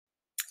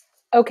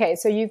Okay,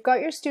 so you've got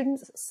your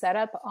students set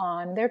up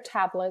on their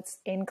tablets,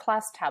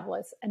 in-class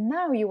tablets, and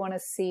now you want to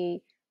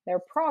see their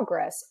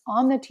progress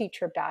on the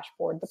teacher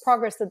dashboard, the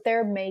progress that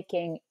they're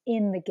making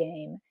in the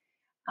game.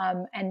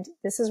 And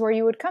this is where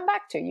you would come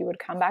back to. You would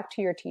come back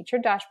to your teacher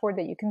dashboard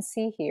that you can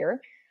see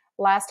here.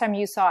 Last time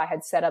you saw I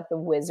had set up the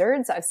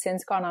wizards. I've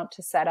since gone up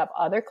to set up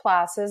other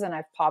classes and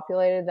I've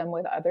populated them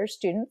with other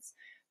students.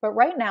 But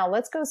right now,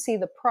 let's go see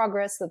the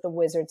progress that the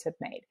wizards have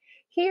made.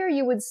 Here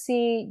you would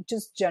see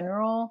just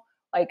general,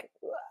 like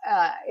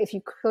if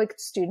you click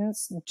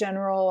students,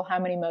 general, how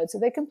many modes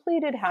have they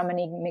completed, how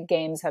many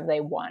games have they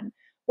won.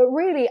 But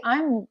really,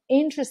 I'm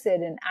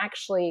interested in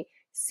actually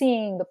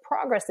seeing the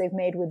progress they've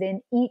made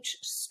within each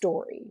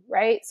story,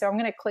 right? So I'm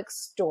going to click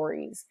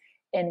stories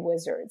in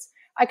wizards.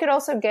 I could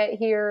also get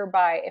here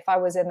by, if I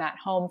was in that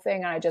home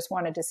thing and I just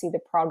wanted to see the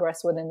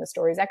progress within the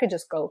stories, I could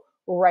just go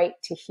right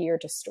to here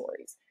to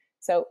stories.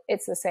 So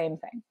it's the same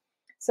thing.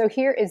 So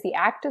here is the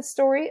active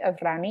story of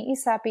Rani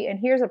Isapi, and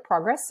here's a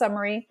progress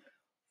summary.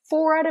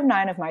 4 out of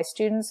 9 of my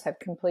students have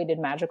completed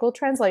magical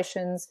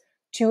translations,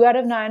 2 out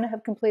of 9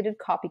 have completed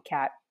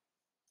copycat,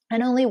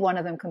 and only 1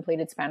 of them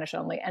completed Spanish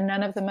only, and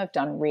none of them have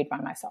done read by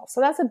myself. So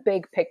that's a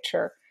big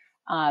picture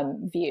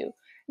view.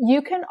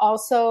 You can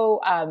also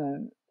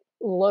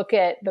look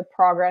at the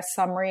progress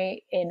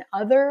summary in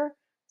other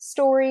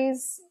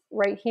stories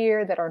right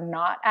here that are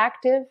not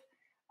active.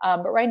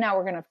 But right now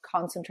we're going to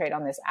concentrate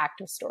on this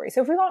active story.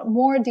 So if we want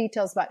more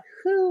details about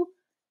who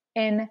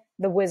in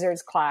the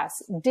wizards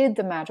class did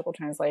the magical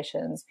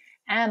translations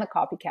and the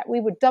copycat, we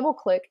would double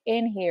click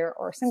in here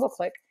or single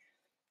click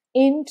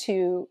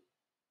into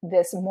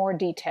this more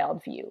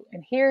detailed view.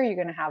 And here you're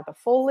going to have the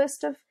full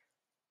list of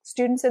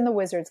students in the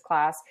wizards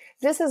class.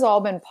 This has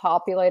all been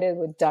populated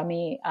with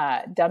dummy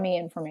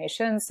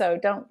information, so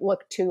don't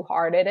look too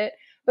hard at it.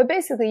 But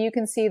basically you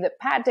can see that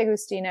Pat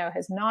D'Agostino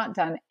has not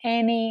done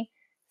anything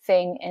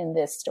in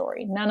this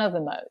story, none of the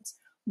modes.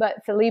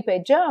 But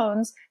Felipe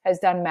Jones has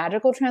done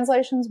magical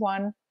translations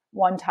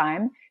one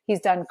time,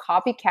 he's done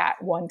copycat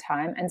 1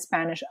 time, and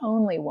Spanish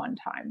only 1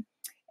 time.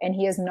 And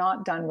he has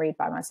not done read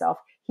by myself.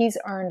 He's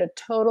earned a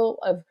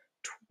total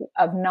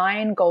of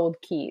 9 gold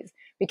keys,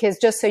 because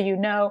just so you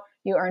know,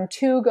 you earn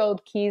 2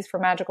 gold keys for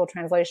magical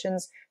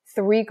translations,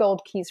 3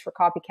 gold keys for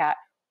copycat,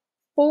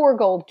 4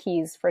 gold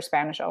keys for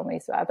Spanish only,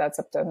 so that's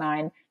up to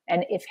 9.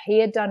 And if he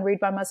had done read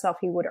by myself,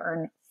 he would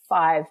earn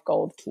 5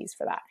 gold keys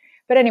for that.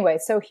 But anyway,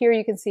 so here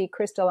you can see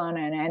Crystalana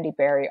and Andy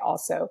Barry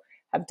also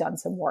have done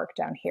some work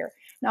down here.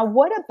 Now,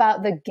 what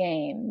about the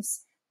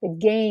games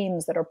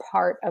that are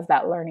part of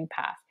that learning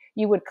path?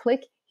 You would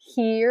click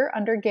here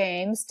under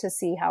games to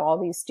see how all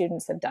these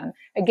students have done.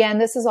 Again,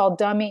 this is all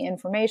dummy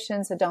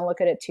information, so don't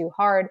look at it too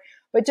hard.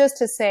 But just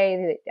to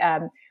say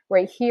that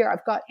right here,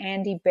 I've got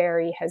Andy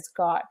Barry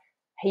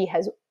he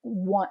has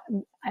won.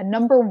 A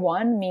number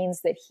 1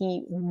 means that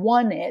he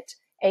won it,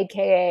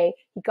 AKA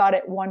he got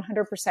it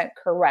 100%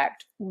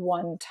 correct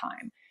 1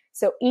 time.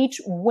 So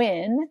each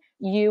win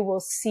you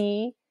will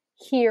see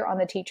here on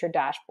the teacher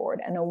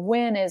dashboard. And a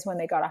win is when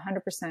they got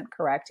 100%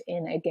 correct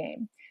in a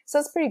game. So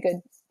that's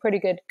pretty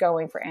good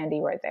going for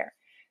Andy right there.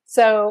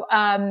 So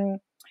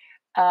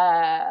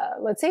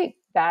let's see,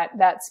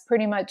 that's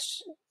pretty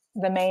much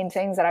the main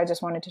things that I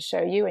just wanted to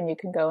show you, and you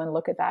can go and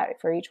look at that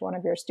for each one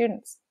of your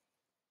students.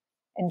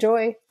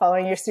 Enjoy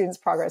following your students'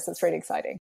 progress. It's pretty exciting.